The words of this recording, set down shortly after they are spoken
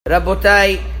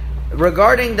Rabotai,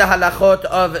 regarding the halachot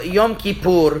of Yom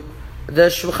Kippur, the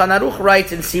Shulchan Aruch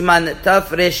writes in Siman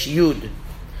Taf Resh Yud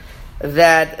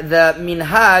that the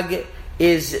minhag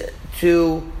is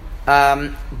to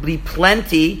be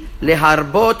plenty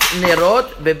leharbot nerot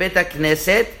bebet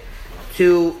knesset,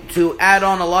 to add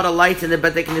on a lot of lights in the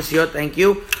bet knesiot. Thank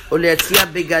you.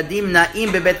 Uletzia begadim naim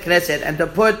bebet knesset, and to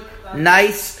put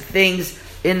nice things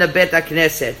in the bet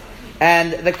knesset.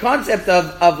 And the concept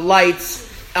of lights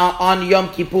on Yom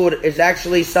Kippur is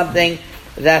actually something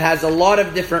that has a lot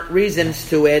of different reasons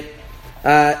to it.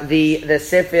 The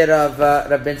Sefer of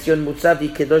Rav Ben Zion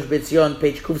Mutzavi, Kedosh Betzion,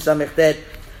 page Kuf Samechtet,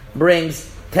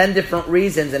 brings 10 different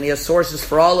reasons, and he has sources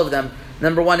for all of them.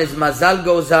 Number one is Mazal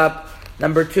goes up.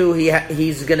 Number two,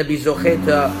 he's going to be Zochet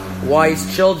to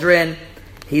wise children.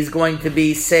 He's going to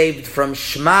be saved from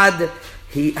Shmad.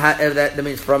 That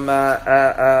means from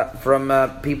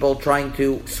people trying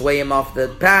to sway him off the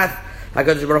path.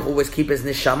 HaKadosh Baruch Hu always keep his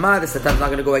neshama. The Satan's not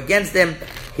going to go against him.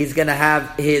 He's going to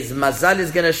have his mazal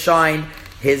is going to shine.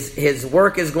 His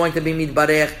work is going to be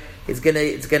mitbarech. It's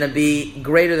going to be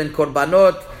greater than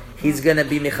korbanot. He's going to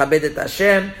be mechabedet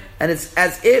Hashem, and it's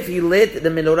as if he lit the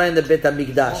menorah in the Beit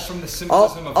HaMikdash. All from the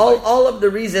symbolism of light. All of the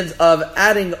reasons of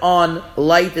adding on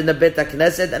light in the Beit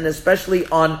HaKnesset, and especially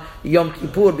on Yom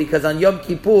Kippur, because on Yom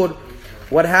Kippur,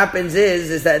 what happens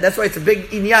is that's why it's a big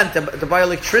inyan to buy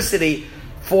electricity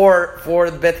for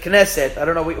the Bet Knesset. I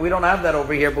don't know, we don't have that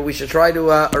over here, but we should try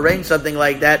to arrange something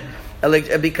like that,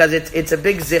 because it's a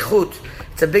big zechut.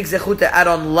 It's a big zechut to add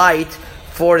on light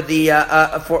for the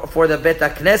Bet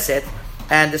Knesset,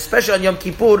 and especially on Yom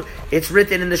Kippur, it's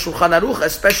written in the Shulchan Aruch, a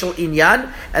special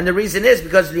inyan, and the reason is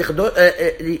because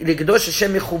Likdosh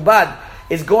Hashem Mechubad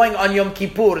is going on Yom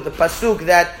Kippur. The pasuk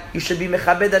that you should be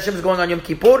mechabed Hashem is going on Yom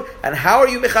Kippur, and how are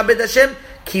you mechabed Hashem?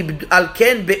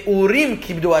 Al-ken be'urim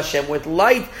kibdu Hashem. With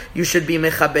light, you should be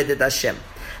mechabedet Hashem.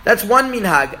 That's one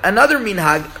minhag. Another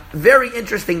minhag, very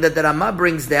interesting, that the Rama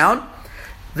brings down.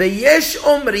 V'yesh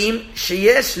omrim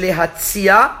sheyesh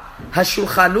lehatzia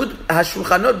hashulchanot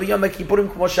b'yom kippurim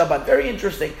k'mo Shabbat. Very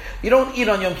interesting. You don't eat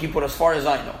on Yom Kippur, as far as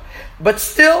I know, but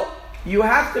still you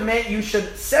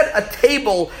should set a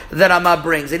table that Rama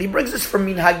brings, and he brings this from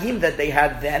minhagim that they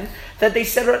had then, that they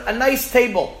set a nice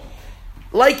table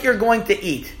like you're going to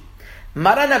eat.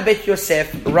 Marana Bet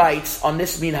Yosef writes on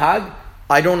this minhag,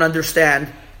 I don't understand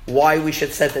why we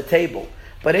should set the table.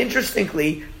 But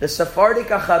interestingly, the Sephardic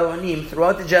Acharonim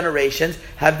throughout the generations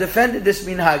have defended this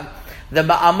minhag. The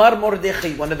Ma'amar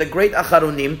Mordechai, one of the great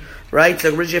Acharonim, writes,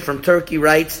 originally from Turkey,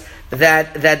 writes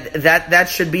that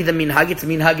should be the minhag. It's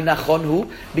minhag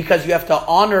nachonhu, because you have to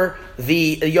honor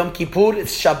the Yom Kippur.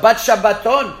 It's Shabbat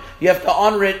Shabbaton. You have to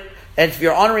honor it. And if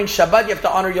you're honoring Shabbat, you have to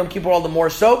honor Yom Kippur all the more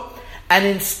so. And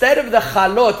instead of the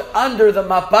chalot under the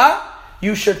mapa,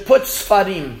 you should put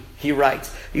sfarim, he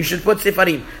writes. You should put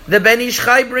sefarim. The Ben Ish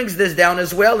Chai brings this down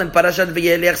as well in Parashat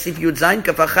V'yelech Sif Yud Zayin,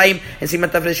 Kaf HaChaim, and Siman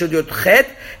Taf Resh Yud Chet,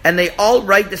 and they all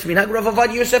write this minhag. Rav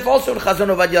Ovadia Yosef also in Chazon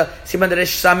Ovadia Siman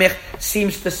Resh Samech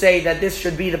seems to say that this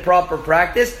should be the proper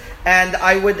practice, and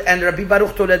Rabbi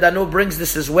Baruch Toledano brings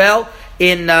this as well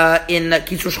in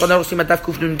Kitzur Shulchan Aruch Siman Taf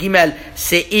Kuf Nun Gimel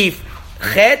Seif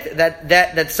Chet,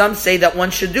 that some say that one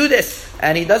should do this,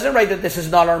 and he doesn't write that this is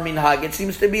not our minhag. It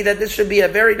seems to be that this should be a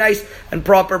very nice and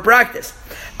proper practice.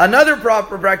 Another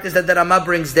proper practice that the Rama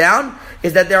brings down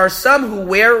is that there are some who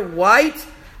wear white,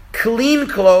 clean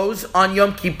clothes on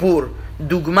Yom Kippur.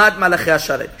 Dugmat Malachei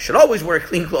HaSharet. You should always wear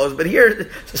clean clothes, but here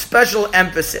it's a special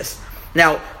emphasis.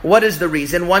 Now, what is the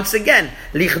reason? Once again,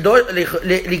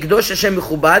 Likdosh Hashem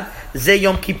Mechubad, Ze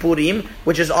Yom Kippurim,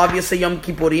 which is obviously Yom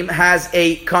Kippurim, has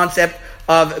a concept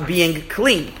of being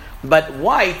clean. But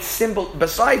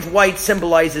besides white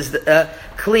symbolizes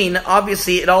clean.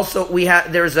 Obviously, it also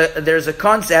there's a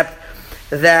concept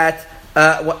that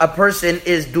a person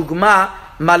is dugma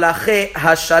Malachei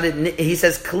HaSharet. He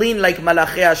says clean like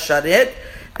Malachei HaSharet.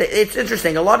 It's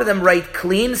interesting. A lot of them write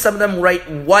clean. Some of them write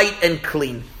white and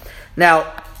clean.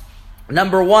 Now,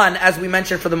 number one, as we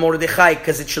mentioned for the Mordechai,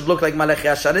 because it should look like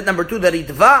Malachei HaSharet. Number two, the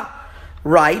Ritva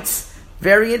writes,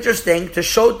 very interesting, to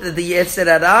show that the Yetzer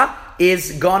Hara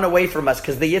is gone away from us,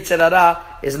 because the Yetzer Hara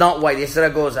is not white. The Yetzer Hara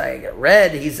goes, I get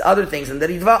red, he's other things. And the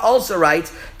Ritva also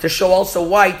writes, to show also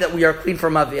white, that we are clean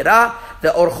from Avira. The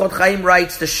Orchot Chaim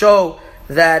writes to show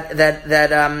that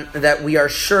we are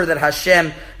sure that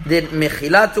Hashem did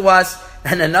Mechila to us.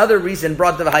 And another reason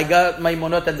brought the Haigat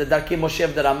Maimonot and the Darkei Moshe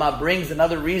of the Rama brings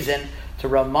another reason to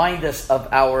remind us of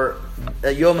our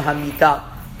Yom HaMitah,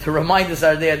 to remind us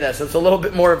our day of death. So it's a little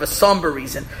bit more of a somber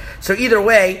reason. So either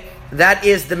way, that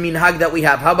is the minhag that we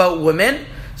have. How about women?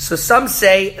 So some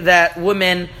say that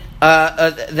women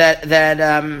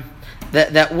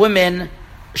that women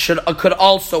could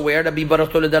also wear, that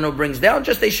Baruch Toledano brings down.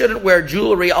 Just they shouldn't wear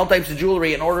jewelry, all types of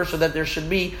jewelry, in order so that there should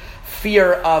be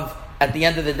fear of, at the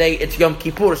end of the day, it's Yom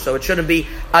Kippur, so it shouldn't be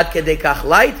ad kedei kach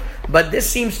light. But this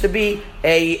seems to be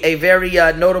a very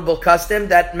notable custom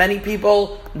that many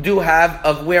people do have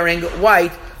of wearing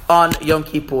white on Yom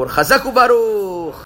Kippur. Chazak u'baruch.